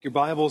Your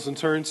Bibles and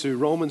turn to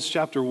Romans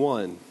chapter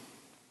 1.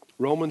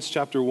 Romans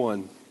chapter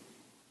 1.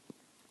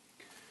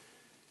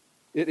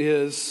 It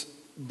is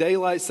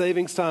daylight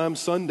savings time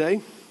Sunday.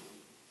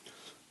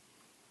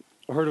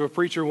 I heard of a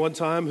preacher one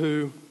time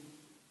who,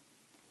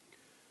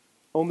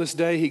 on this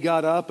day, he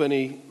got up and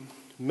he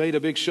made a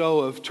big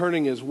show of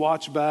turning his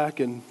watch back,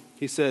 and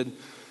he said,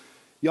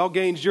 "Y'all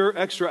gained your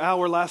extra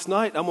hour last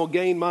night. I'm going to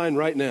gain mine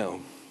right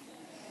now."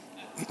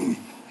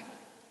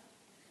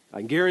 I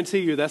can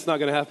guarantee you that's not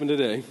going to happen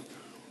today.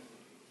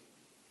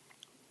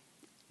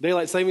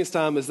 Daylight savings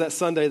time is that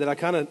Sunday that I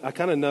kind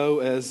of know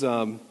as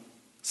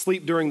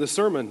sleep during the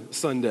sermon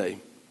Sunday.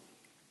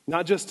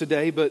 Not just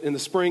today, but in the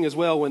spring as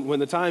well when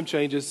the time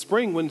changes.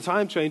 Spring, when the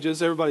time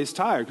changes, everybody's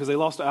tired because they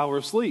lost an hour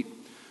of sleep.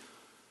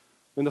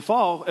 In the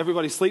fall,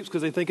 everybody sleeps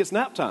because they think it's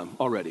nap time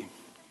already.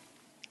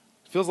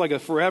 It feels like a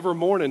forever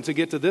morning to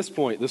get to this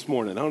point this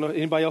morning. I don't know,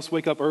 anybody else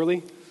wake up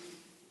early?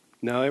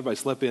 No, everybody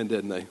slept in,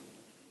 didn't they?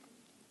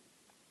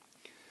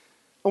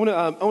 I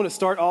want to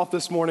start off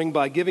this morning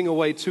by giving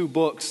away two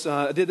books.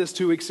 I did this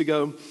 2 weeks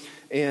ago,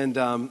 and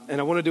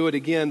I want to do it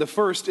again. The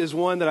first is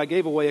one that I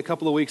gave away a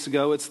couple of weeks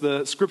ago. It's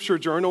the Scripture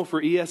Journal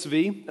for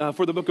ESV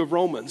for the book of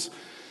Romans.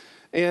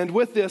 And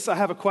with this, I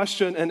have a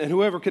question, and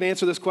whoever can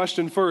answer this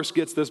question first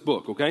gets this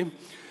book, okay?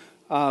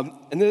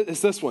 And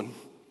it's this one.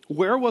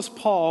 Where was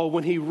Paul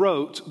when he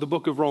wrote the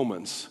book of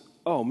Romans?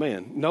 Oh,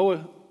 man.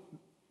 Noah,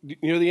 you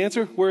know the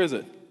answer? Where is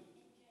it?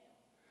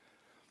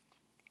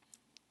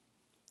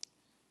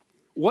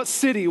 What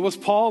city was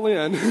Paul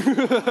in?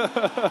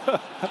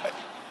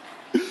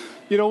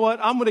 You know what?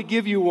 I'm going to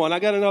give you one. I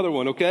got another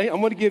one, okay? I'm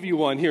going to give you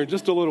one here in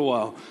just a little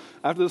while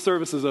after the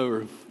service is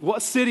over.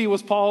 What city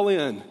was Paul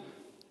in?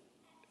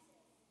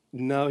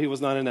 No, he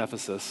was not in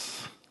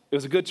Ephesus. It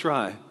was a good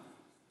try.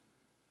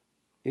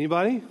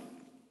 Anybody?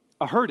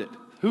 I heard it.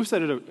 Who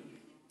said it?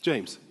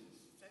 James.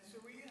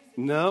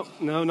 Caesarea?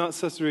 No, not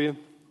Caesarea.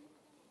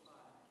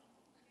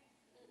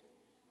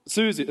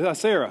 Susie,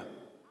 Sarah.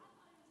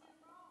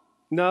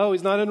 No,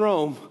 he's not in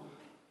Rome.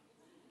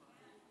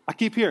 I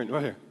keep hearing,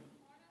 right here.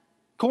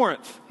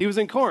 Corinth. He was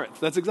in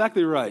Corinth. That's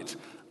exactly right.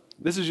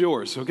 This is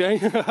yours, okay?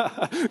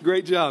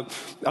 Great job.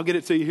 I'll get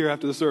it to you here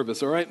after the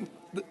service, all right?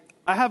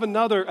 I have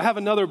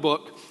another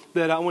book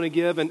that I want to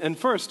give. And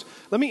first,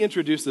 let me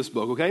introduce this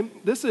book, okay?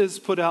 This is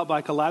put out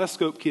by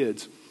Kaleidoscope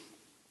Kids.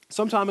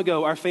 Some time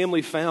ago, our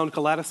family found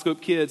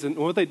Kaleidoscope Kids, and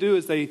what they do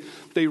is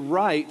they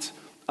write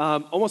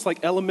almost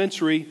like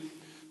elementary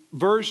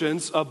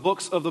versions of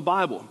books of the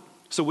Bible.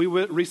 So we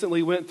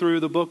recently went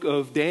through the book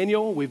of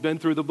Daniel. We've been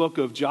through the book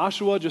of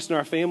Joshua, just in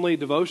our family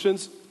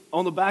devotions.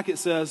 On the back it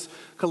says,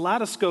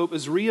 Kaleidoscope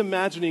is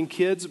reimagining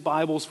kids'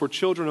 Bibles for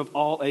children of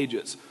all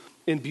ages.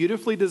 In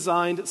beautifully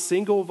designed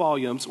single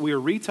volumes, we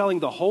are retelling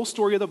the whole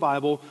story of the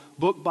Bible,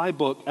 book by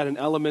book, at an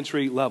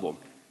elementary level.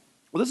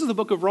 Well, this is the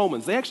book of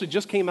Romans. They actually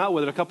just came out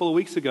with it a couple of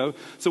weeks ago.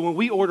 So when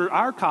we ordered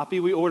our copy,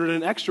 we ordered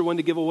an extra one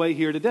to give away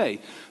here today.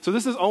 So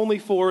this is only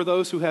for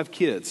those who have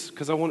kids,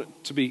 because I want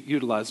it to be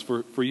utilized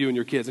for you and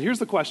your kids. And here's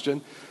the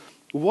question.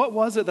 What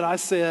was it that I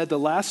said the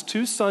last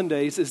 2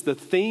 Sundays is the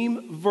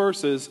theme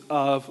verses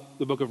of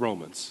the book of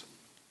Romans?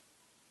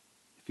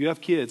 If you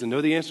have kids and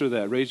know the answer to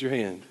that, raise your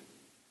hand.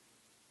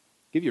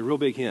 Give you a real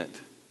big hint.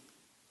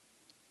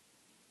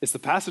 It's the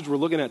passage we're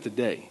looking at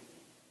today.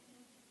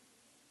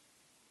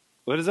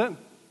 What is that?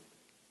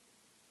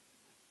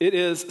 It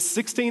is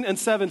 16 and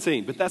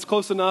 17, but that's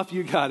close enough.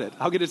 You got it.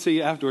 I'll get it to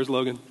you afterwards,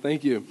 Logan.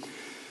 Thank you.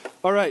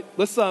 All right,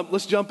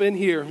 let's jump in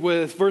here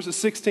with verses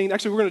 16.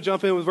 Actually, we're going to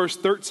jump in with verse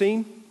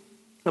 13.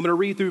 I'm going to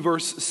read through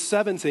verse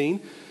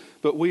 17,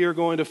 but we are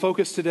going to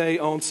focus today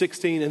on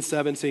 16 and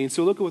 17.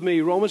 So look with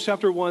me, Romans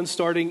chapter 1,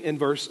 starting in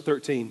verse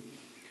 13.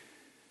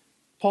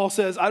 Paul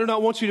says, "I do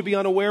not want you to be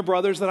unaware,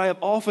 brothers, that I have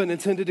often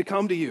intended to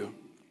come to you,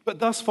 but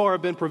thus far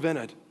have been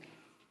prevented,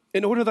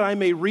 in order that I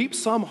may reap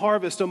some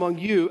harvest among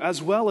you as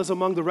well as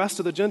among the rest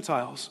of the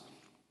Gentiles.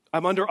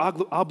 I'm under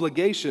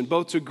obligation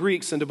both to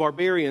Greeks and to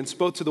barbarians,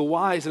 both to the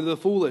wise and to the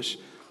foolish.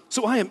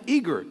 So I am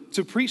eager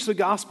to preach the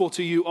gospel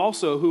to you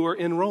also who are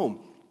in Rome.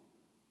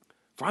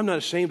 For I'm not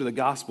ashamed of the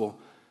gospel,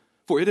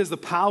 for it is the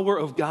power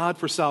of God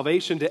for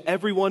salvation to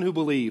everyone who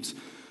believes,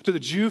 to the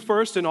Jew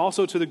first and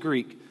also to the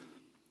Greek.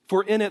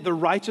 For in it the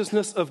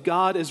righteousness of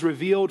God is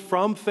revealed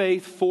from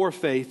faith for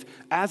faith,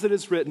 as it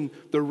is written,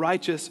 the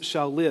righteous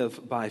shall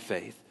live by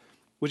faith."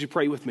 Would you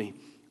pray with me?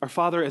 Our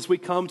Father, as we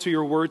come to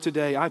your word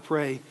today, I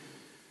pray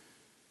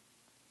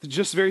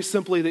just very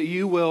simply that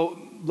you will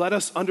let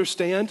us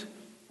understand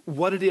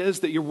what it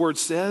is that your word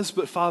says.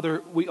 But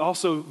Father, we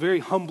also very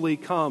humbly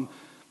come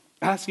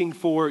asking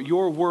for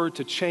your word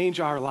to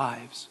change our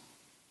lives.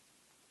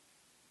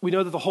 We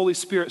know that the Holy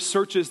Spirit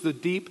searches the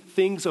deep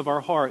things of our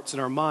hearts and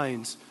our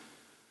minds.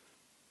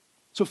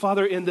 So,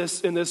 Father, in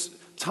this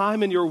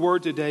time in your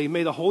word today,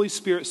 may the Holy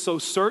Spirit so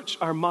search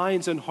our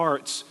minds and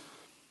hearts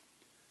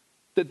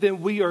that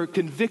then we are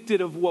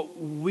convicted of what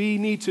we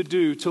need to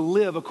do to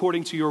live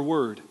according to your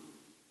word.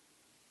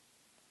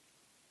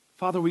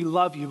 Father, we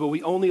love you, but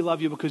we only love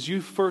you because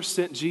you first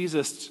sent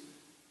Jesus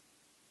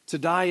to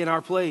die in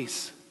our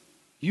place.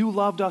 You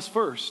loved us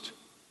first.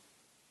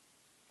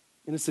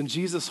 And it's in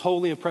Jesus'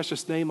 holy and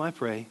precious name I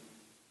pray.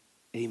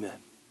 Amen.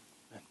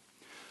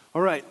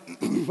 All right,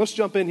 let's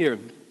jump in here.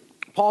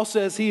 Paul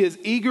says he is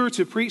eager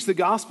to preach the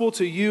gospel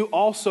to you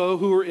also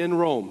who are in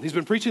Rome. He's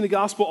been preaching the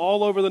gospel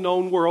all over the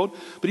known world,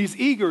 but he's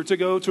eager to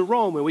go to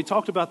Rome, and we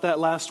talked about that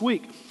last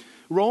week.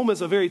 Rome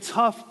is a very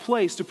tough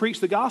place to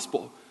preach the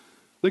gospel.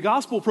 The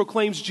gospel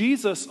proclaims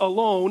Jesus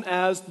alone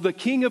as the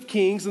King of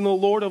Kings and the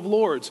Lord of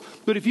Lords.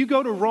 But if you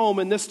go to Rome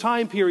in this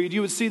time period,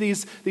 you would see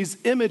these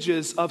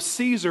images of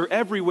Caesar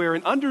everywhere,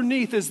 and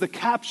underneath is the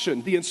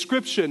caption, the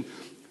inscription,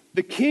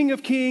 the King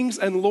of Kings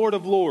and Lord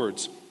of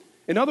Lords.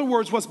 In other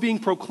words, what's being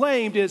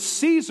proclaimed is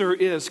Caesar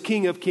is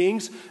King of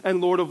Kings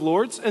and Lord of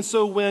Lords. And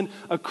so when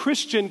a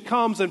Christian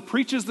comes and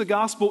preaches the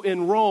gospel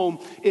in Rome,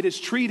 it is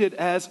treated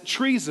as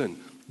treason.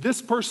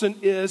 This person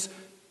is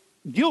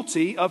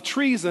guilty of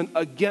treason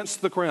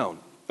against the crown,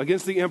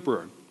 against the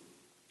emperor.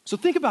 So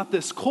think about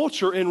this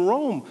culture in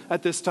Rome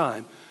at this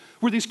time,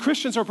 where these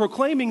Christians are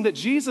proclaiming that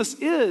Jesus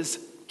is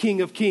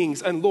King of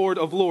Kings and Lord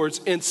of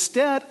Lords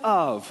instead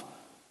of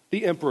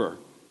the emperor.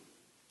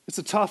 It's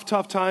a tough,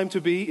 tough time to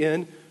be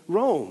in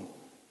Rome.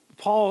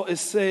 Paul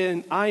is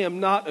saying, I am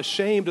not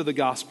ashamed of the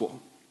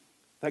gospel.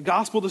 That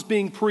gospel that's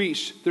being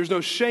preached, there's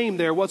no shame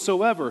there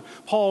whatsoever.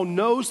 Paul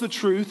knows the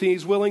truth, and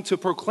he's willing to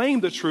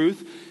proclaim the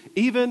truth,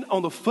 even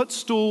on the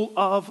footstool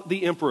of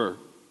the emperor,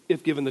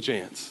 if given the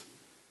chance.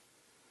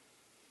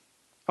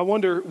 I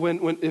wonder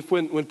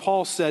when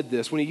Paul said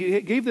this, when he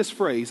gave this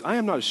phrase, I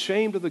am not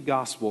ashamed of the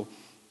gospel,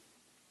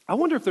 I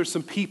wonder if there's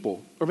some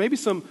people, or maybe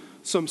some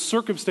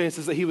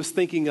circumstances that he was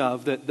thinking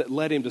of that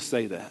led him to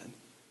say that.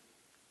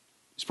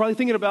 He's probably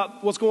thinking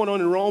about what's going on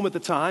in Rome at the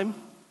time,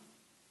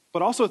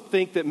 but also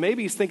think that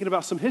maybe he's thinking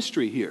about some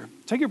history here.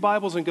 Take your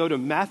Bibles and go to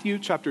Matthew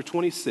chapter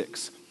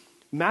 26.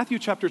 Matthew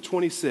chapter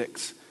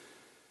 26.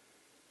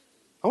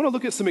 I want to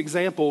look at some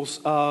examples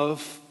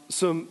of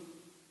some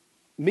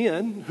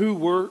men who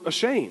were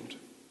ashamed,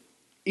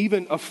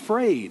 even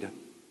afraid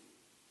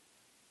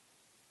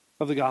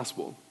of the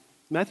gospel.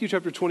 Matthew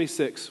chapter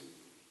 26.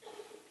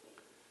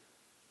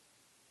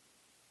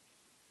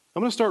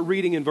 I'm going to start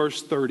reading in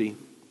verse 30.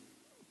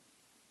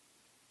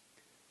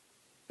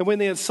 And when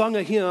they had sung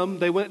a hymn,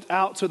 they went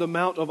out to the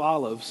Mount of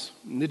Olives.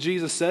 And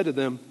Jesus said to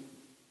them,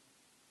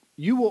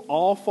 you will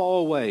all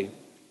fall away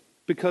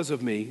because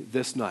of me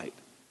this night.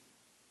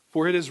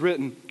 For it is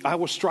written, I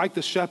will strike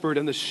the shepherd,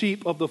 and the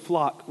sheep of the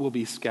flock will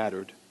be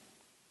scattered.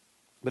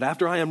 But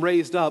after I am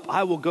raised up,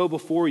 I will go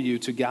before you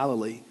to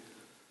Galilee.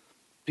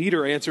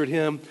 Peter answered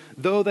him,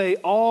 though they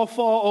all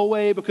fall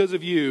away because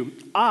of you,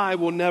 I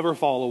will never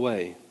fall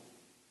away.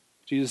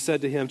 Jesus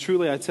said to him,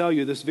 truly I tell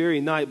you, this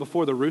very night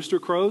before the rooster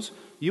crows,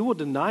 you will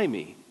deny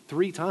me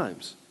 3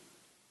 times.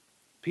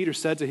 Peter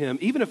said to him,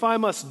 even if I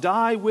must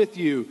die with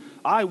you,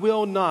 I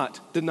will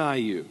not deny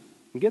you.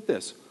 And get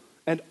this,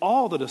 and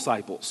all the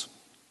disciples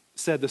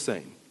said the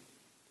same.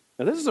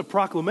 Now this is a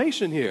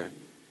proclamation here.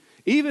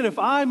 Even if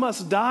I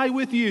must die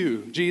with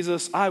you,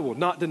 Jesus, I will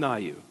not deny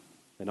you.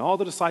 And all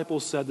the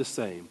disciples said the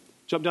same.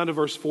 Jump down to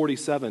verse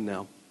 47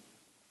 now.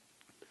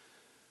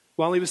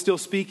 While he was still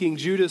speaking,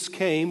 Judas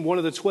came, one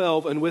of the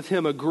 12, and with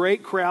him a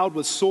great crowd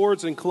with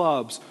swords and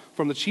clubs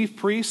from the chief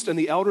priests and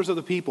the elders of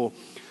the people.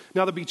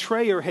 Now the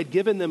betrayer had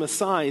given them a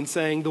sign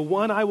saying, the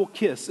one I will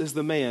kiss is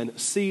the man,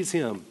 seize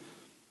him.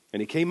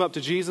 And he came up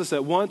to Jesus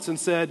at once and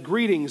said,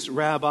 greetings,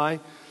 Rabbi.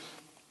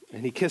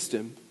 And he kissed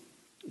him.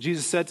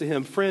 Jesus said to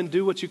him, friend,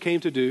 do what you came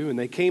to do. And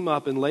they came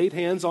up and laid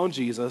hands on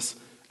Jesus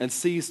and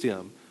seized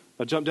him.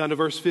 Now jump down to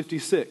verse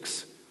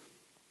 56.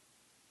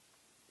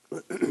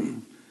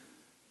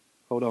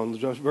 Hold on,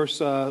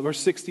 verse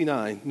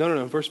 69.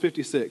 No, verse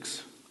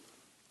 56.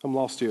 I'm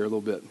lost here a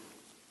little bit.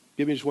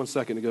 Give me just 1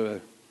 second to go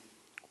there.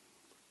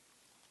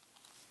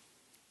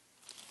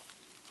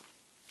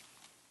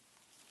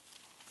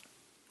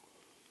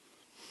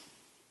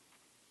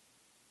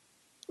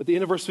 At the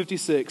end of verse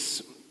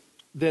 56,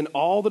 then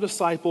all the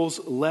disciples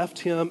left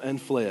him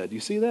and fled. You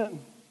see that?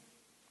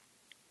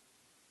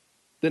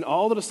 Then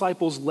all the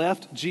disciples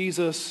left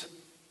Jesus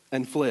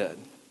and fled.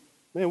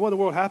 Man, what in the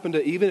world happened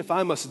to even if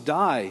I must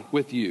die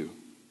with you,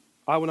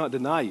 I will not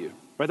deny you.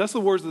 Right? That's the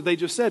words that they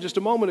just said just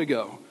a moment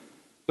ago.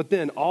 But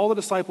then all the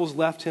disciples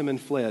left him and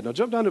fled. Now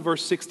jump down to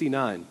verse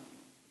 69.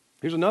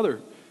 Here's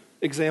another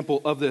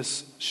example of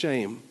this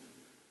shame.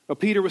 Now,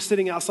 Peter was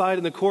sitting outside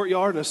in the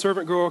courtyard, and a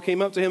servant girl came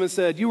up to him and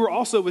said, you were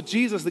also with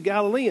Jesus the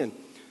Galilean.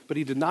 But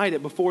he denied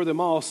it before them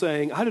all,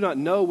 saying, I do not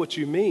know what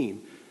you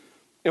mean.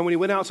 And when he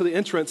went out to the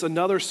entrance,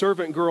 another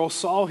servant girl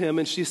saw him,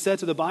 and she said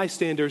to the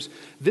bystanders,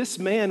 this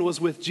man was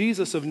with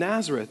Jesus of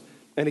Nazareth.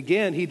 And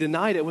again, he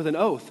denied it with an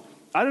oath.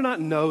 I do not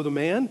know the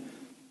man.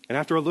 And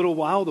after a little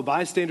while, the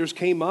bystanders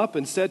came up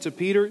and said to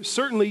Peter,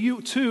 certainly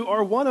you too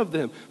are one of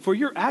them, for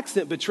your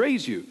accent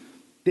betrays you.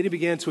 Then he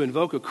began to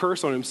invoke a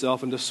curse on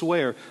himself and to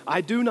swear,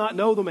 I do not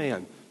know the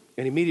man.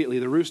 And immediately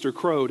the rooster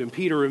crowed, and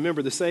Peter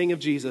remembered the saying of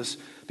Jesus,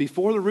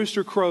 before the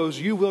rooster crows,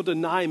 you will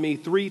deny me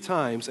 3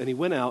 times. And he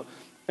went out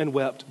and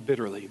wept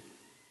bitterly.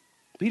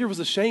 Peter was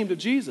ashamed of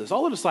Jesus.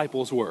 All the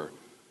disciples were.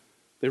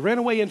 They ran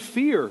away in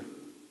fear.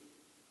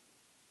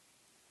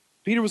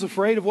 Peter was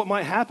afraid of what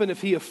might happen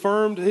if he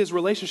affirmed his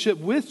relationship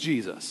with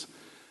Jesus.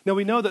 Now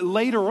we know that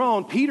later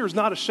on, Peter's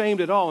not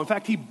ashamed at all. In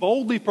fact, he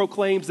boldly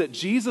proclaims that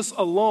Jesus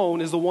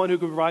alone is the one who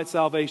can provide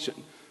salvation.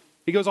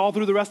 He goes all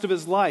through the rest of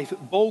his life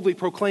boldly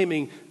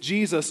proclaiming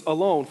Jesus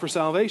alone for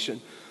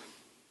salvation.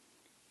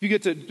 You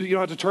don't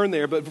have to turn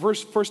there, but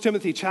 1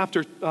 Timothy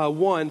chapter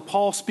 1,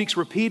 Paul speaks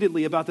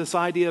repeatedly about this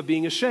idea of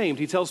being ashamed.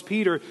 He tells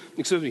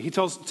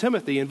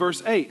Timothy in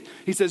verse 8,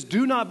 he says,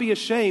 "Do not be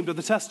ashamed of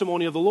the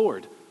testimony of the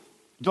Lord."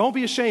 Don't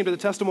be ashamed of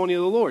the testimony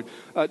of the Lord.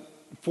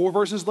 4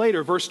 verses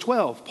later, verse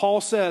 12,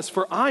 Paul says,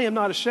 "For I am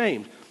not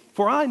ashamed,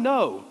 for I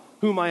know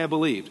whom I have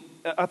believed."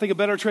 I think a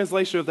better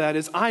translation of that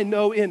is, "I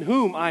know in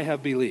whom I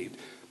have believed.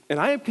 And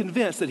I am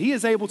convinced that he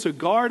is able to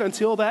guard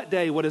until that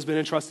day what has been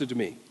entrusted to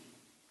me."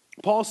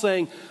 Paul's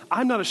saying,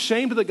 I'm not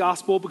ashamed of the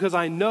gospel because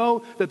I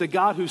know that the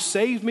God who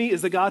saved me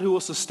is the God who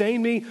will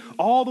sustain me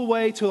all the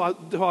way till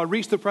I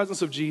reach the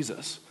presence of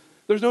Jesus.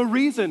 There's no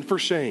reason for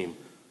shame,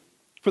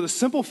 for the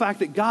simple fact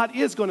that God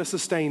is going to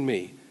sustain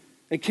me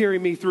and carry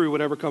me through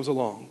whatever comes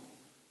along.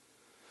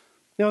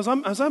 Now,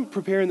 as I'm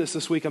preparing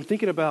this week, I'm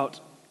thinking about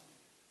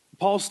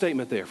Paul's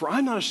statement there, "For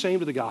I'm not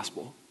ashamed of the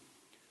gospel."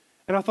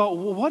 And I thought,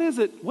 well, what is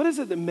it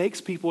that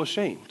makes people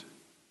ashamed?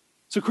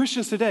 So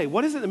Christians today,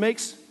 what is it that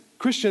makes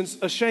Christians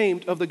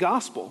ashamed of the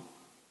gospel?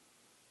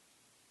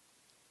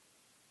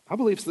 I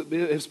believe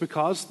it's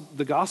because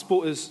the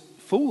gospel is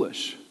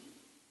foolish.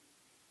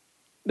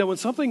 Now, when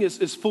something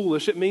is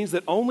foolish, it means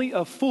that only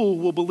a fool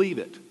will believe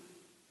it.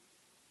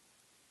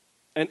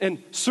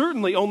 And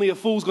certainly only a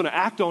fool is going to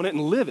act on it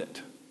and live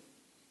it.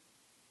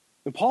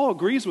 And Paul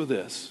agrees with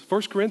this.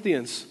 1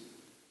 Corinthians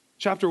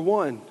chapter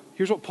 1,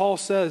 here's what Paul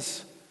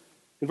says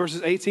in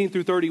verses 18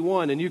 through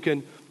 31, and you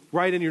can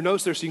write in your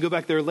notes there so you can go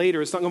back there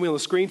later. It's not going to be on the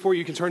screen for you.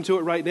 You can turn to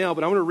it right now,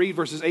 but I'm going to read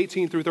verses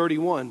 18 through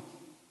 31.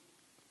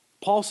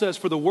 Paul says,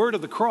 "For the word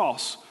of the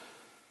cross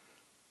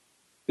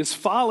is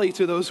folly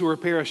to those who are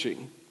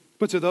perishing,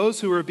 but to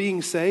those who are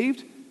being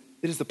saved,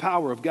 it is the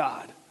power of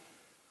God.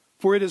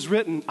 For it is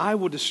written, I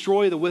will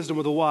destroy the wisdom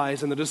of the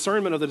wise, and the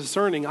discernment of the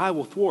discerning I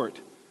will thwart."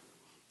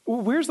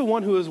 Where's the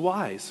one who is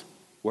wise?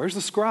 Where's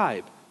the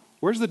scribe?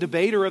 Where's the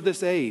debater of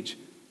this age?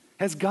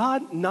 Has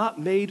God not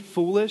made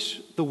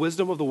foolish the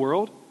wisdom of the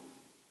world?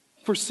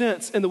 For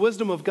since, in the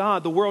wisdom of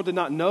God, the world did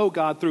not know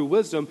God through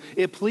wisdom,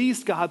 it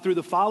pleased God through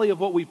the folly of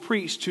what we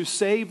preach to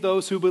save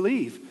those who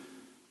believe.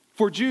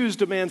 For Jews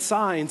demand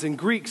signs and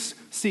Greeks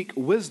seek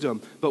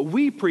wisdom, but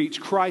we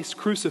preach Christ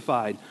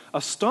crucified,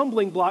 a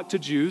stumbling block to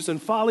Jews and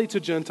folly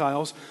to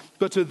Gentiles,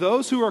 but to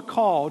those who are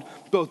called,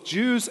 both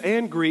Jews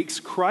and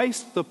Greeks,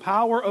 Christ the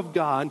power of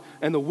God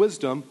and the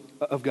wisdom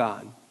of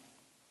God.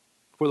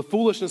 For the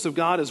foolishness of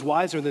God is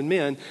wiser than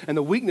men, and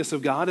the weakness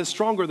of God is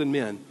stronger than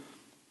men.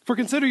 For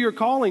consider your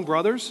calling,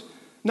 brothers.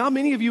 Not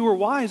many of you were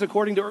wise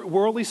according to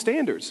worldly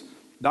standards.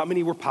 Not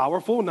many were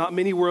powerful, not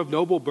many were of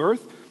noble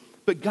birth.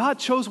 But God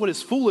chose what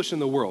is foolish in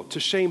the world to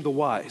shame the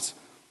wise.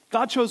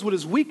 God chose what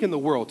is weak in the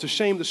world to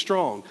shame the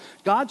strong.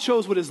 God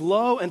chose what is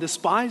low and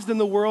despised in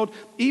the world,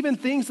 even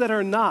things that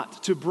are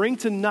not, to bring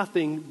to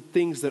nothing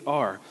things that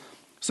are,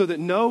 so that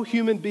no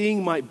human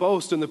being might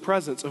boast in the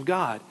presence of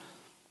God.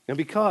 And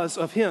because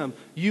of him,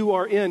 you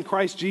are in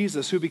Christ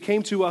Jesus, who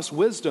became to us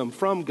wisdom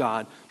from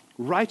God,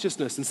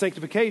 righteousness and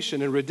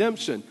sanctification and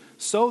redemption,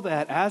 so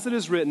that, as it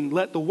is written,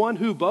 let the one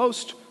who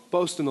boasts,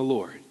 boast in the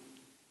Lord.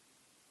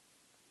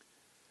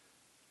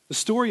 The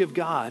story of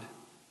God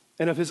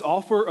and of his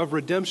offer of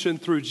redemption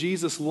through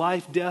Jesus'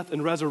 life, death,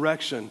 and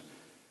resurrection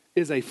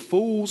is a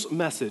fool's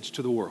message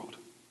to the world.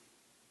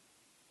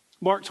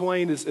 Mark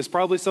Twain is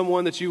probably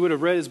someone that you would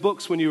have read his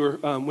books when you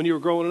were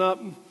growing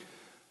up.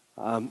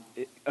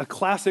 A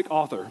classic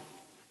author,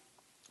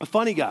 a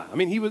funny guy. I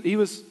mean, he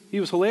was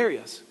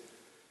hilarious.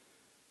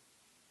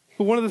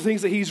 But one of the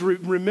things that he's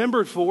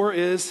remembered for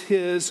is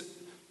his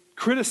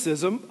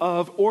criticism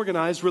of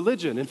organized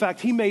religion. In fact,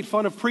 he made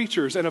fun of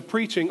preachers and of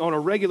preaching on a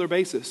regular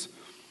basis.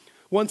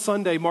 One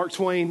Sunday, Mark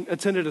Twain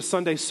attended a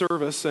Sunday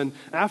service, and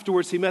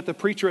afterwards he met the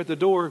preacher at the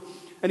door,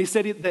 and he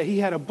said that he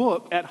had a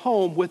book at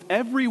home with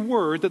every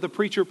word that the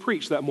preacher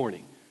preached that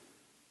morning.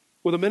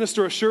 Well, the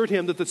minister assured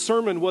him that the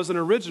sermon was an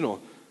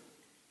original,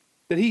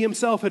 that he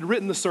himself had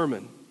written the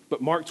sermon,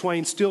 but Mark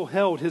Twain still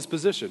held his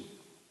position.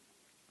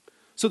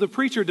 So the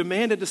preacher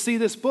demanded to see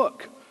this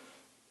book.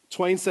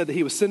 Twain said that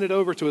he would send it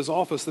over to his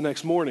office the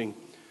next morning.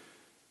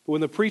 But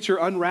when the preacher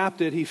unwrapped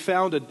it, he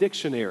found a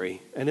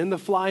dictionary, and in the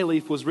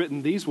flyleaf was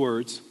written these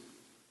words,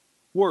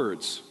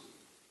 words,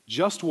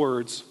 just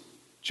words,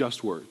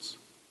 just words.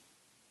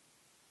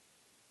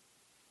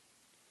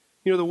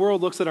 You know, the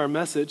world looks at our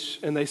message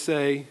and they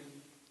say,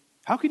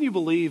 how can you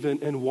believe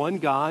in one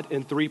God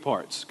in three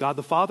parts? God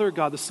the Father,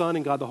 God the Son,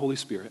 and God the Holy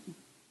Spirit.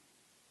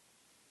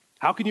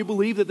 How can you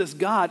believe that this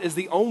God is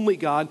the only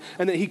God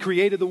and that he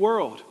created the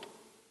world?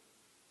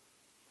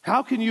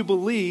 How can you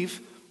believe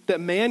that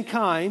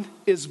mankind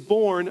is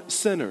born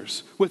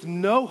sinners with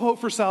no hope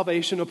for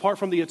salvation apart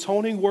from the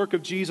atoning work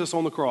of Jesus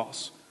on the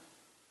cross?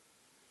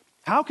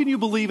 How can you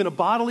believe in a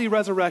bodily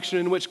resurrection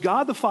in which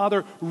God the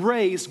Father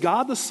raised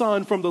God the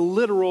Son from the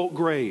literal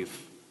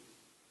grave?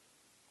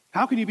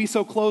 How can you be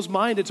so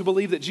close-minded to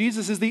believe that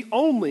Jesus is the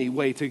only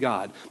way to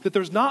God, that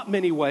there's not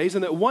many ways,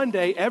 and that one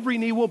day every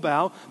knee will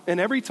bow and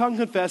every tongue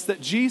confess that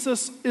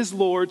Jesus is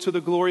Lord to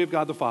the glory of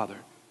God the Father?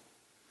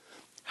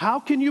 How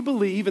can you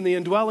believe in the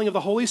indwelling of the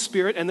Holy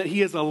Spirit and that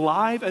he is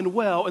alive and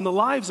well in the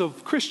lives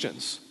of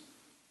Christians?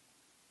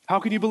 How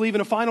can you believe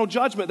in a final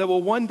judgment that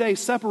will one day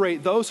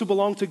separate those who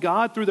belong to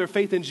God through their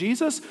faith in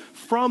Jesus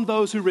from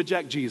those who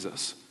reject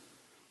Jesus?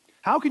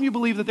 How can you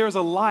believe that there is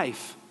a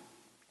life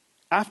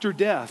after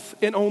death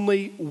in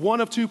only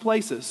one of two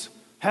places,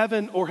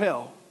 heaven or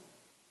hell?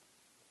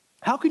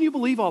 How can you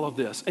believe all of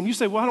this? And you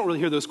say, well, I don't really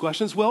hear those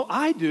questions. Well,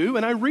 I do,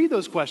 and I read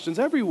those questions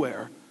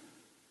everywhere.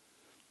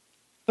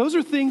 Those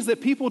are things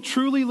that people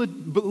truly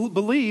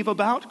believe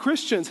about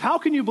Christians. How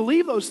can you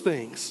believe those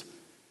things?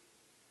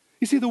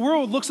 You see, the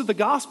world looks at the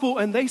gospel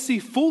and they see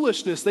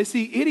foolishness, they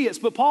see idiots,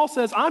 but Paul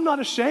says, I'm not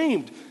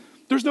ashamed.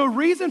 There's no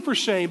reason for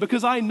shame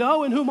because I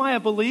know in whom I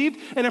have believed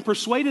and am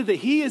persuaded that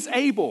he is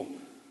able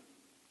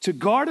to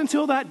guard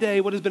until that day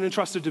what has been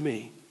entrusted to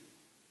me.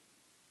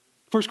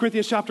 1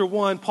 Corinthians chapter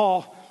 1,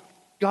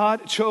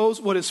 God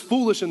chose what is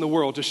foolish in the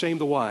world to shame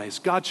the wise.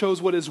 God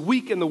chose what is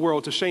weak in the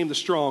world to shame the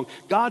strong.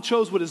 God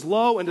chose what is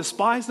low and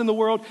despised in the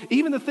world,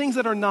 even the things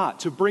that are not,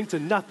 to bring to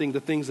nothing the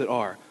things that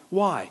are.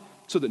 Why?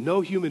 So that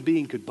no human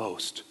being could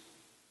boast.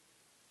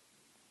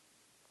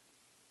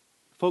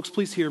 Folks,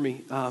 please hear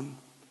me.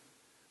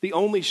 The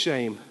only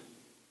shame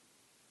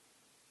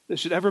that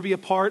should ever be a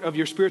part of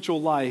your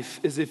spiritual life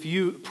is if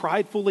you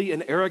pridefully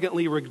and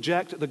arrogantly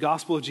reject the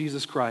gospel of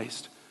Jesus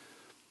Christ.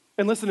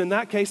 And listen, in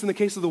that case, in the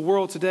case of the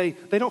world today,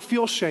 they don't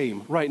feel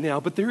shame right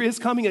now, but there is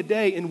coming a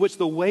day in which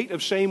the weight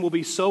of shame will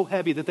be so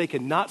heavy that they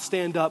cannot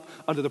stand up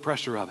under the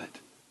pressure of it.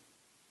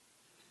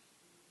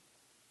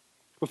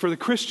 But for the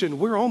Christian,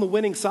 we're on the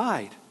winning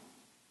side.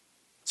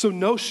 So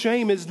no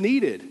shame is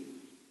needed.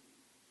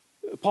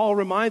 Paul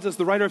reminds us,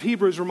 the writer of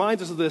Hebrews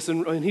reminds us of this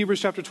in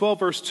Hebrews chapter 12,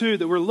 verse 2,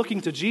 that we're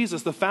looking to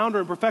Jesus, the founder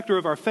and perfecter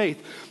of our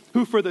faith,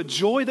 who for the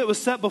joy that was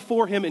set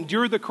before him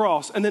endured the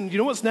cross. And then you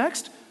know what's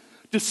next?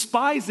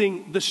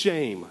 Despising the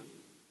shame.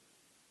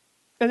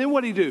 And then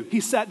what did he do? He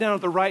sat down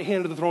at the right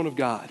hand of the throne of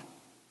God.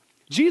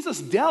 Jesus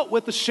dealt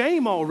with the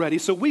shame already,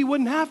 so we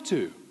wouldn't have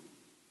to.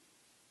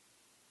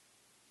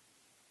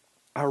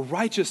 Our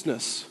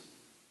righteousness,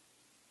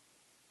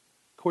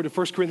 according to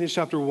 1 Corinthians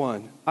chapter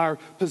 1, our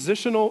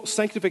positional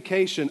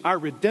sanctification, our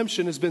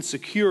redemption has been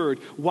secured.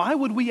 Why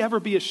would we ever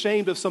be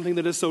ashamed of something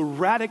that has so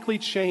radically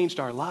changed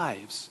our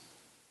lives?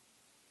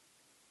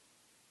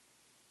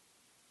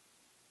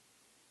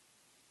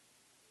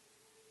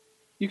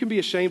 You can be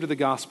ashamed of the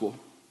gospel,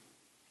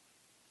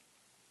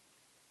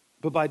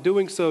 but by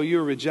doing so,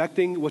 you're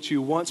rejecting what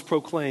you once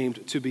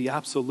proclaimed to be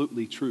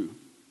absolutely true.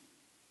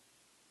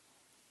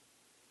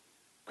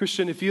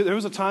 Christian, if there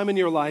was a time in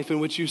your life in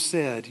which you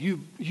said,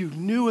 you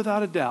knew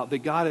without a doubt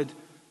that God had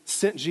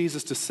sent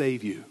Jesus to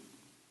save you.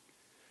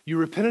 You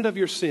repented of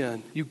your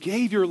sin. You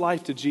gave your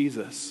life to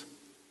Jesus.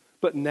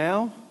 But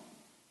now,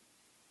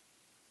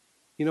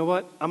 you know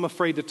what? I'm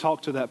afraid to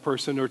talk to that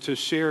person or to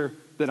share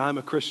that I'm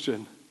a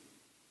Christian.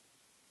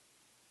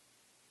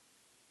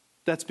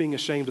 That's being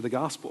ashamed of the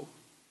gospel.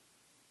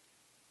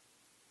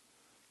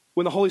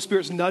 When the Holy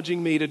Spirit's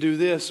nudging me to do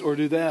this or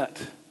do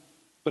that,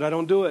 but I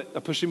don't do it, I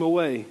push him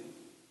away.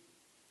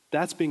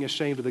 That's being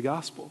ashamed of the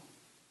gospel.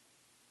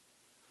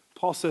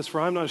 Paul says,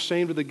 for I'm not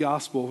ashamed of the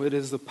gospel. It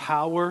is the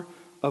power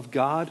of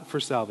God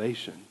for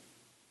salvation.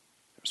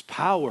 There's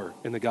power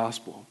in the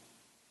gospel.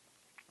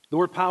 The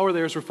word power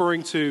there is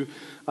referring to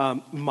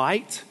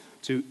might,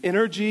 to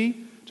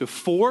energy, to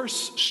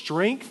force,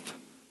 strength.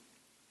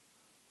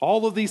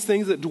 All of these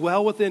things that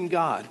dwell within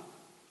God.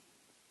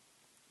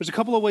 There's a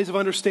couple of ways of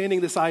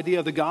understanding this idea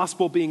of the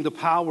gospel being the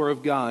power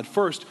of God.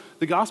 First,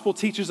 the gospel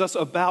teaches us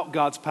about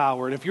God's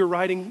power. And if you're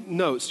writing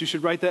notes, you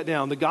should write that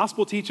down. The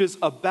gospel teaches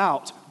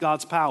about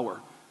God's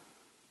power.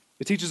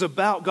 It teaches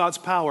about God's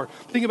power.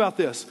 Think about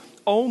this.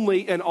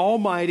 Only an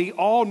almighty,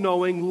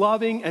 all-knowing,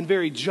 loving, and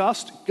very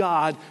just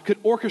God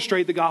could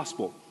orchestrate the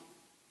gospel.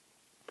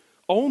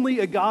 Only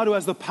a God who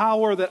has the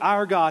power that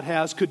our God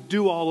has could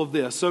do all of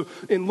this. So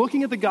in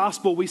looking at the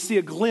gospel, we see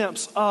a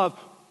glimpse of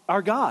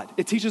our God.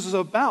 It teaches us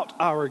about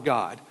our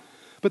God.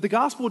 But the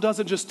gospel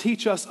doesn't just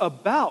teach us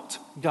about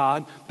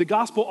God. The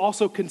gospel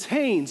also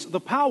contains the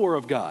power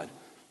of God.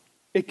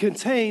 It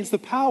contains the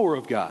power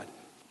of God.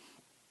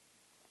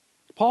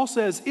 Paul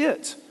says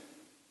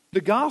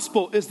the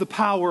gospel is the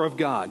power of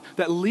God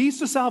that leads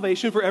to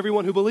salvation for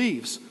everyone who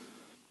believes.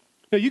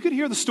 Now, you could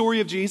hear the story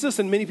of Jesus,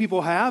 and many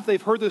people have.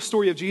 They've heard the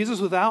story of Jesus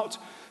without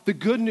the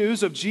good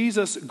news of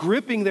Jesus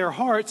gripping their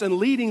hearts and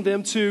leading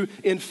them to,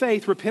 in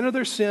faith, repent of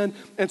their sin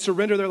and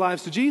surrender their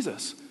lives to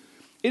Jesus.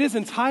 It is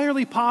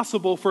entirely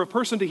possible for a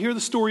person to hear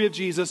the story of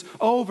Jesus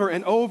over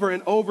and over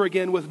and over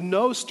again with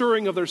no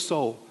stirring of their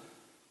soul.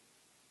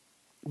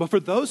 But for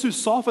those who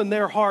soften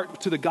their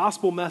heart to the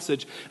gospel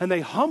message and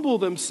they humble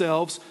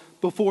themselves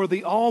before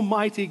the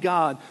Almighty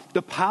God,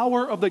 the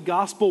power of the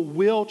gospel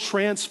will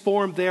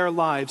transform their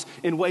lives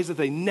in ways that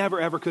they never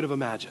ever could have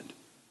imagined.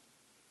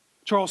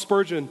 Charles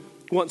Spurgeon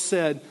once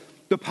said,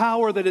 The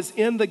power that is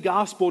in the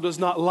gospel does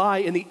not lie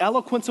in the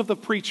eloquence of the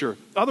preacher.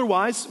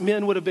 Otherwise,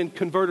 men would have been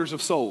converters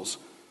of souls.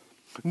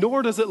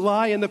 Nor does it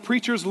lie in the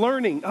preacher's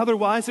learning.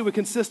 Otherwise, it would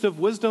consist of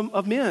wisdom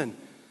of men.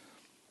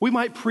 We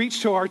might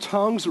preach till our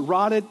tongues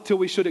rotted, till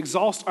we should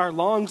exhaust our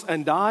lungs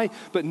and die,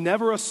 but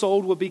never a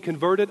soul would be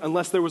converted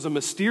unless there was a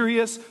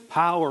mysterious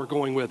power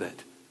going with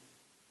it.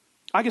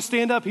 I can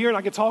stand up here and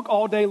I can talk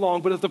all day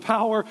long, but if the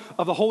power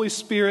of the Holy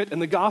Spirit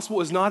and the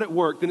gospel is not at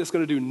work, then it's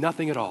going to do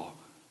nothing at all.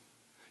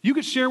 You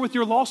could share with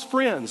your lost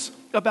friends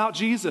about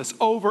Jesus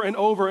over and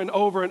over and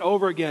over and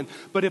over again,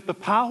 but if the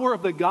power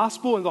of the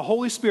gospel and the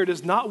Holy Spirit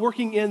is not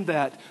working in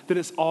that, then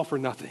it's all for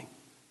nothing.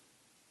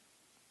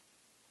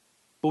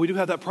 But we do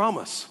have that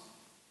promise.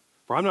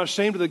 For I'm not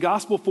ashamed of the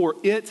gospel, for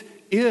it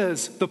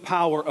is the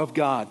power of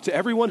God to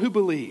everyone who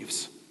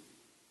believes.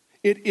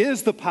 It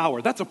is the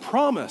power. That's a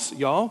promise,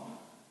 y'all.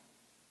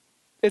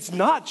 It's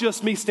not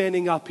just me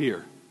standing up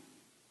here.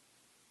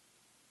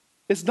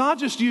 It's not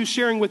just you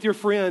sharing with your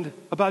friend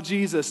about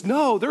Jesus.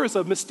 No, there is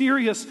a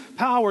mysterious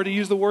power, to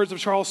use the words of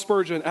Charles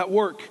Spurgeon, at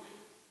work.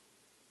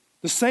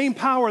 The same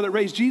power that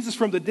raised Jesus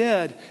from the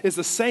dead is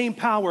the same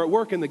power at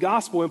work in the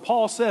gospel. And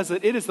Paul says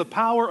that it is the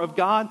power of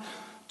God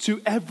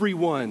to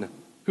everyone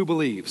who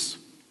believes,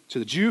 to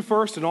the Jew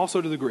first and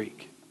also to the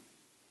Greek.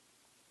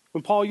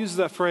 When Paul uses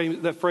that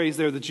phrase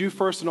there, the Jew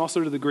first and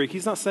also to the Greek,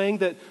 he's not saying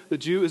that the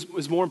Jew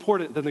is more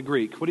important than the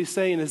Greek. What he's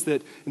saying is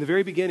that in the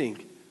very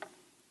beginning,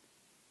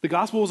 the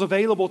gospel was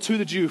available to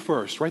the Jew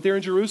first, right there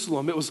in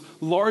Jerusalem. It was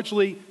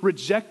largely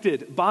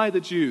rejected by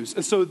the Jews.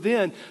 And so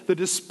then the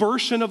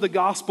dispersion of the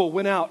gospel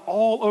went out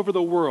all over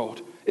the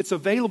world. It's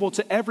available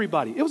to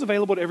everybody. It was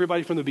available to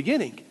everybody from the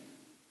beginning.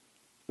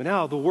 But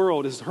now the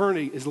world is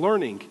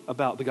learning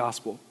about the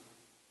gospel.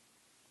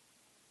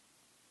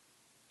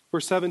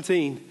 Verse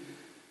 17,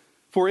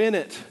 for in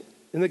it,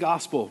 in the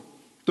gospel,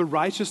 the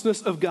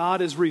righteousness of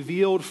God is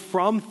revealed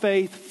from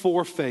faith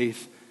for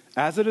faith.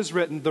 As it is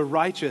written, the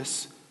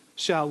righteous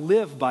shall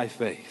live by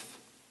faith.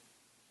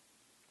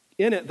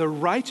 In it, the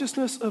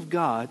righteousness of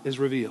God is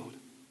revealed.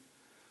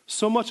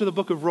 So much of the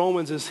book of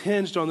Romans is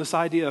hinged on this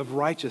idea of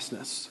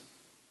righteousness.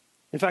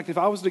 In fact, if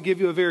I was to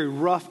give you a very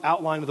rough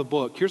outline of the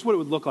book, here's what it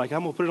would look like.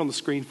 I'm going to put it on the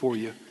screen for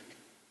you.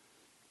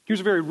 Here's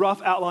a very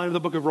rough outline of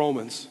the book of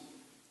Romans.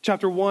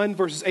 Chapter 1,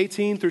 verses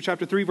 18 through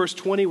chapter 3, verse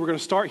 20. We're going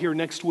to start here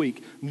next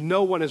week.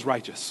 No one is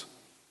righteous.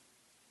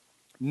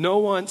 No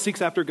one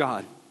seeks after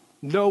God.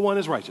 No one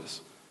is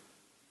righteous.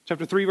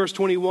 Chapter 3, verse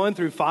 21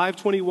 through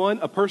 5:21,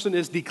 a person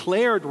is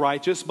declared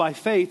righteous by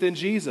faith in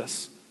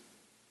Jesus.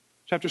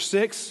 Chapter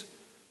 6,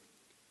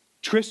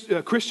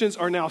 Christians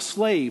are now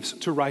slaves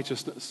to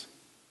righteousness.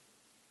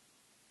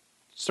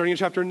 Starting in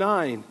chapter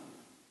 9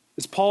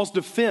 is Paul's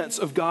defense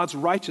of God's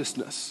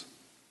righteousness.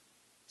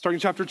 Starting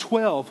in chapter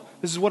 12,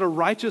 this is what a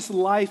righteous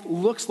life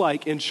looks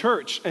like in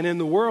church and in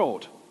the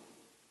world.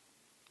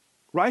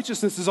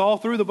 Righteousness is all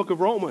through the book of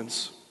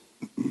Romans.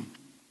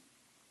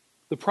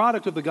 The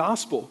product of the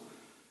gospel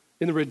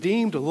in the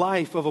redeemed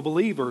life of a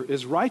believer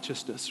is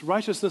righteousness.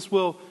 Righteousness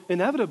will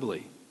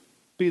inevitably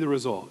be the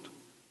result.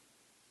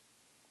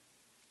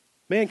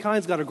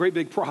 Mankind's got a great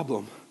big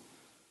problem.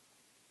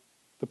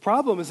 The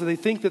problem is that they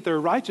think that they're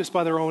righteous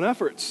by their own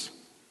efforts,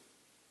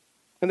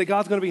 and that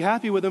God's going to be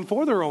happy with them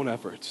for their own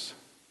efforts.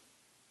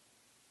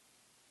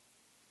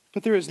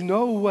 But there is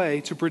no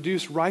way to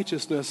produce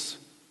righteousness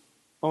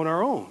on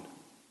our own.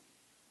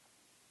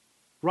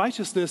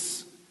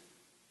 Righteousness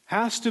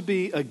has to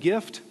be a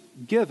gift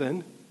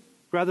given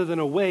rather than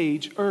a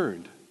wage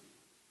earned.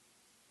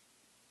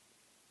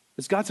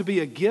 It's got to be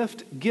a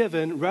gift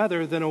given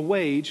rather than a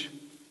wage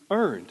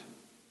earned.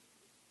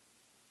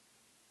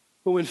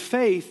 But when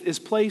faith is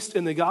placed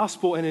in the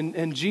gospel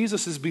and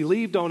Jesus is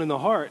believed on in the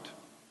heart,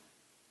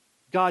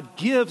 God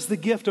gives the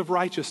gift of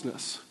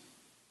righteousness.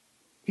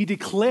 He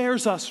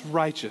declares us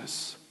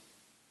righteous.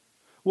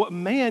 What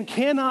man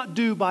cannot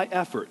do by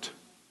effort,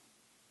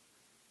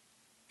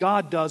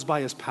 God does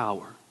by his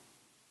power.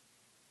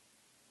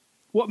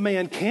 What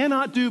man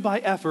cannot do by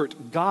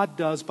effort, God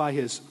does by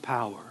his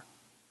power.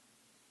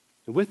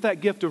 And with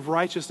that gift of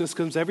righteousness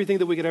comes everything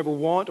that we could ever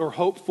want or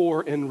hope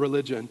for in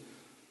religion.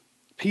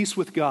 Peace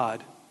with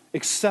God,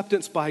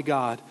 acceptance by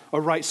God, a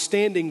right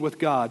standing with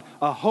God,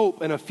 a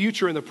hope and a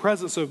future in the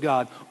presence of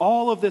God.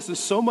 All of this is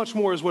so much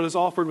more as what is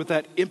offered with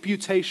that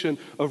imputation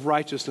of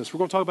righteousness. We're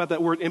going to talk about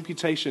that word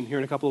imputation here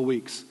in a couple of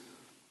weeks.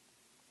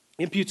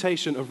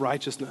 Imputation of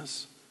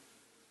righteousness.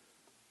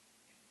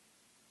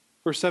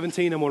 Verse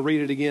 17, I'm going to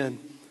read it again.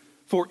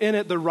 For in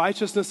it the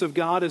righteousness of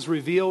God is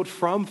revealed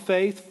from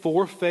faith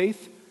for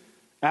faith,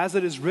 as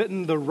it is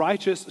written, the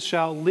righteous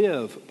shall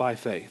live by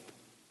faith.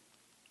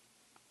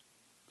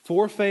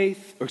 From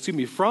faith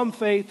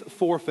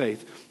for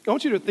faith. I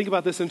want you to think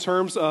about this in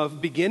terms of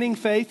beginning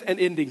faith and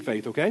ending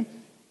faith, okay?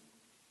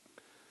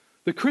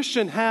 The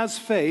Christian has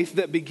faith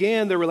that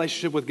began their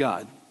relationship with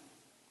God.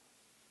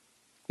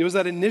 It was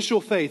that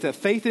initial faith, that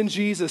faith in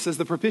Jesus as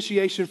the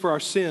propitiation for our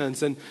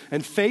sins, and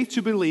faith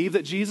to believe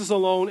that Jesus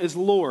alone is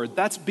Lord.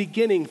 That's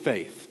beginning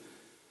faith.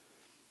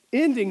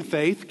 Ending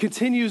faith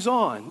continues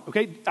on,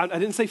 okay? I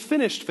didn't say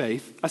finished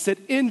faith. I said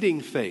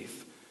ending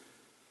faith.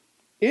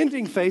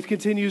 Ending faith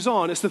continues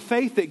on. It's the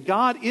faith that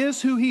God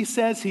is who he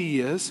says he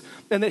is,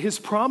 and that his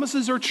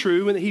promises are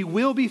true, and that he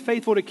will be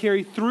faithful to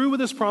carry through with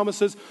his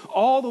promises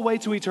all the way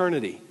to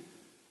eternity.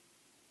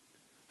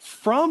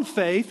 From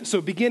faith,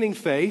 so beginning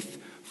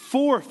faith,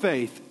 for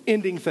faith,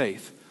 ending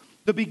faith.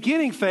 The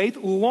beginning faith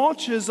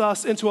launches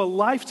us into a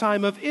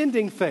lifetime of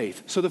ending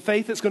faith. So the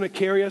faith that's going to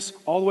carry us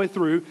all the way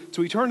through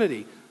to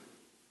eternity.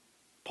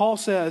 Paul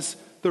says,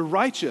 the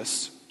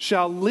righteous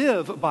shall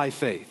live by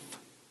faith.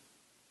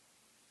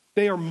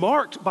 They are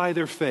marked by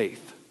their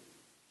faith.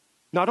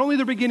 Not only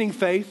their beginning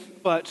faith,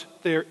 but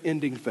their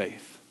ending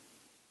faith.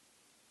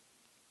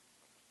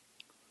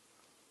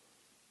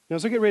 Now,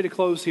 as I get ready to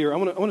close here, I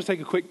want to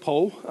take a quick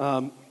poll.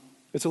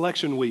 It's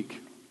election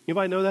week.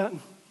 Anybody know that?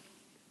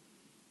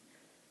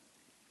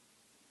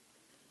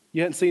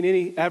 You hadn't seen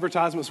any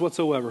advertisements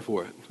whatsoever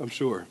for it, I'm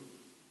sure.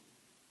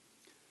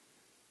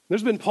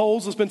 There's been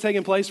polls that's been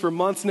taking place for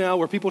months now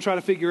where people try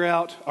to figure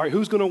out, all right,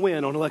 who's going to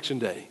win on election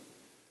day?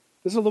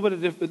 This is a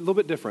little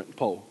bit different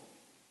poll.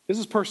 This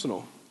is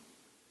personal.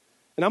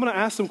 And I'm going to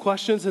ask some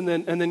questions, and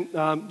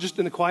then just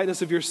in the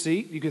quietness of your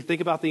seat, you can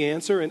think about the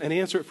answer and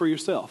answer it for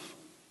yourself.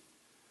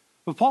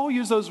 But Paul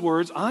used those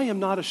words, I am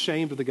not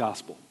ashamed of the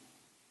gospel.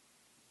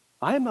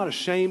 I am not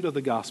ashamed of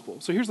the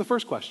gospel. So here's the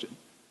first question.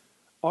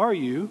 Are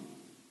you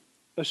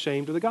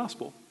ashamed of the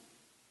gospel?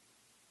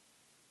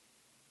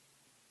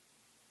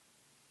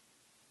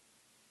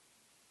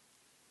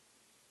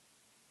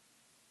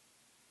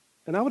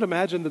 And I would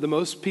imagine that the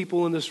most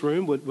people in this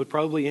room would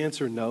probably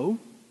answer no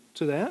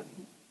to that.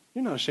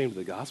 You're not ashamed of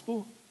the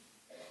gospel.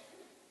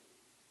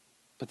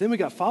 But then we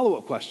got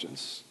follow-up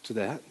questions to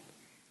that.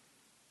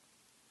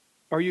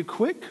 Are you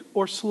quick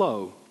or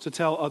slow to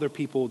tell other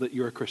people that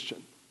you're a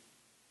Christian?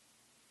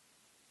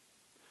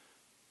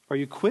 Are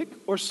you quick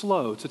or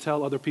slow to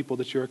tell other people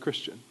that you're a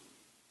Christian?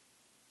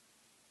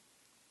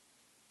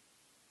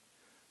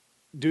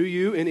 Do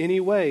you in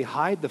any way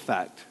hide the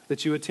fact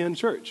that you attend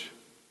church?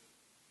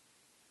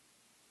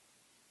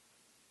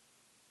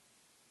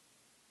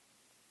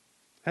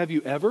 Have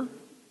you ever,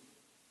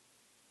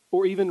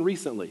 or even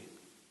recently,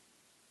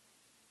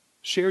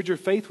 shared your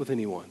faith with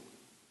anyone?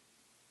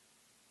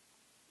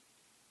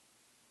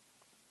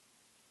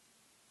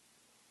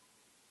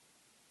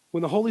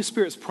 When the Holy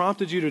Spirit's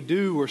prompted you to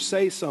do or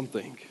say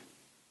something,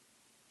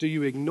 do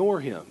you ignore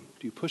him?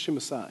 Do you push him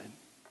aside?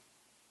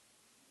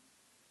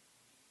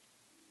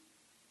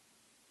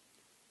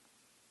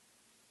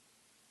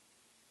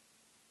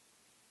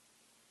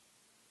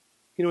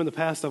 You know, in the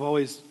past, I've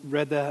always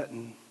read that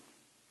and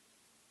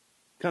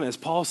kind of as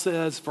Paul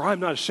says, for I'm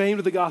not ashamed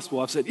of the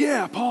gospel. I've said,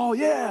 yeah, Paul,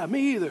 yeah,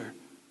 me either.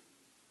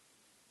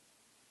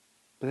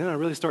 But then I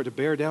really start to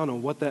bear down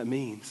on what that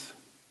means.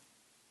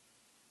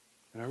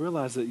 And I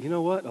realize that, you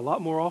know what? A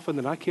lot more often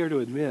than I care to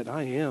admit,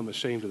 I am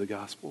ashamed of the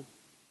gospel.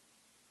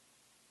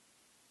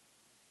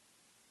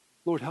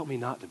 Lord, help me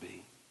not to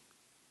be.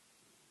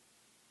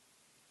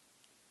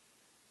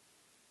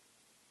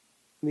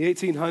 In the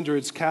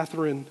 1800s,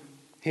 Catherine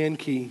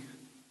Hankey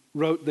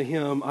wrote the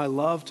hymn, I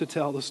love to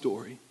tell the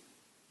story.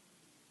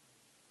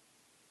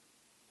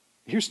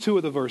 Here's two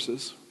of the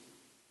verses.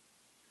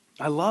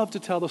 I love to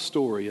tell the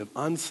story of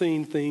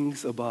unseen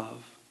things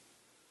above,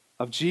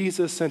 of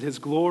Jesus and his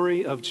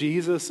glory, of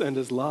Jesus and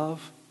his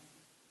love.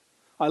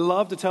 I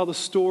love to tell the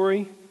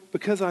story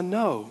because I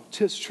know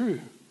 'tis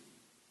true.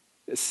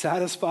 It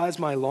satisfies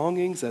my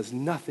longings as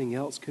nothing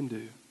else can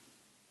do.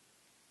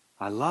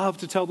 I love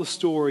to tell the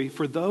story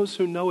for those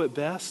who know it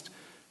best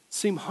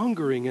seem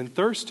hungering and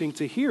thirsting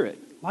to hear it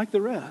like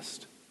the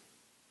rest.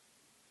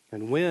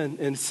 And when,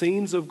 in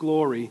scenes of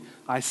glory,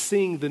 I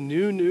sing the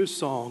new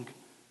song,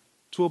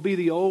 'twill be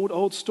the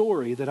old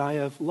story that I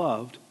have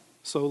loved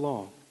so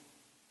long.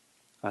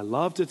 I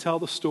love to tell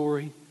the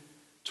story,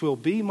 'twill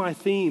be my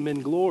theme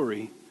in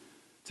glory,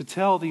 to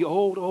tell the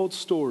old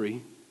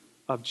story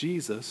of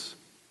Jesus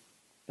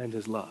and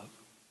his love.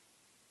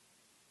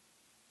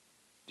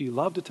 Do you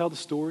love to tell the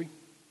story?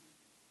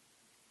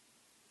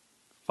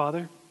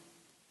 Father,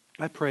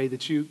 I pray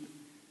that you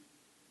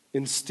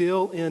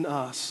instill in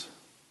us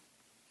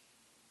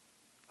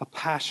a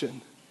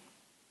passion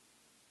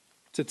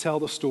to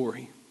tell the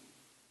story.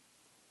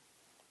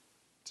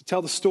 To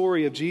tell the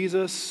story of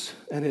Jesus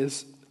and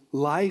his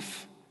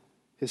life,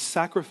 his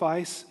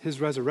sacrifice,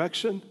 his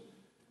resurrection.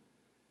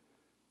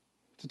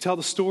 To tell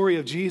the story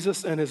of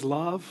Jesus and his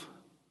love.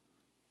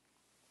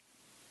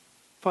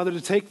 Father,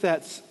 to take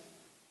that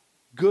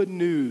good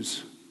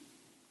news,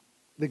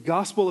 the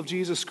gospel of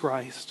Jesus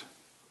Christ,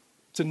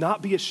 to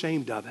not be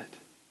ashamed of it,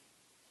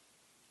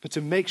 but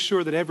to make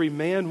sure that every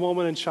man,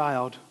 woman, and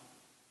child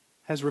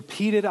has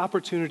repeated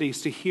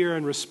opportunities to hear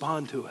and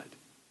respond to it.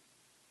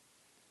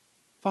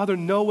 Father,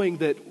 knowing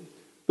that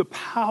the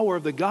power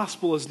of the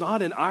gospel is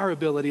not in our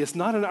ability, it's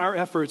not in our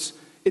efforts,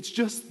 it's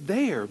just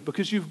there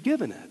because you've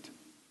given it.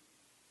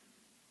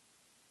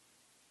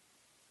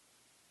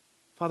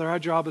 Father, our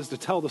job is to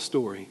tell the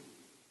story.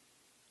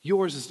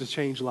 Yours is to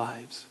change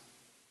lives.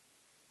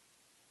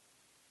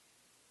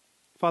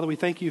 Father, we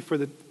thank you for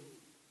the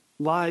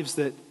lives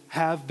that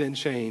have been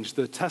changed,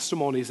 the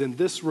testimonies in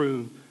this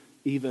room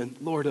even,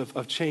 Lord,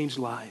 of changed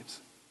lives.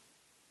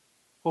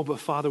 Oh, but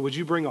Father, would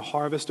you bring a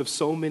harvest of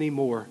so many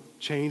more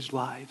changed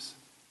lives?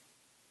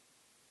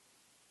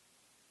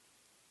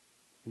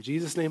 In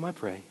Jesus' name I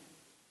pray.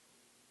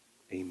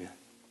 Amen.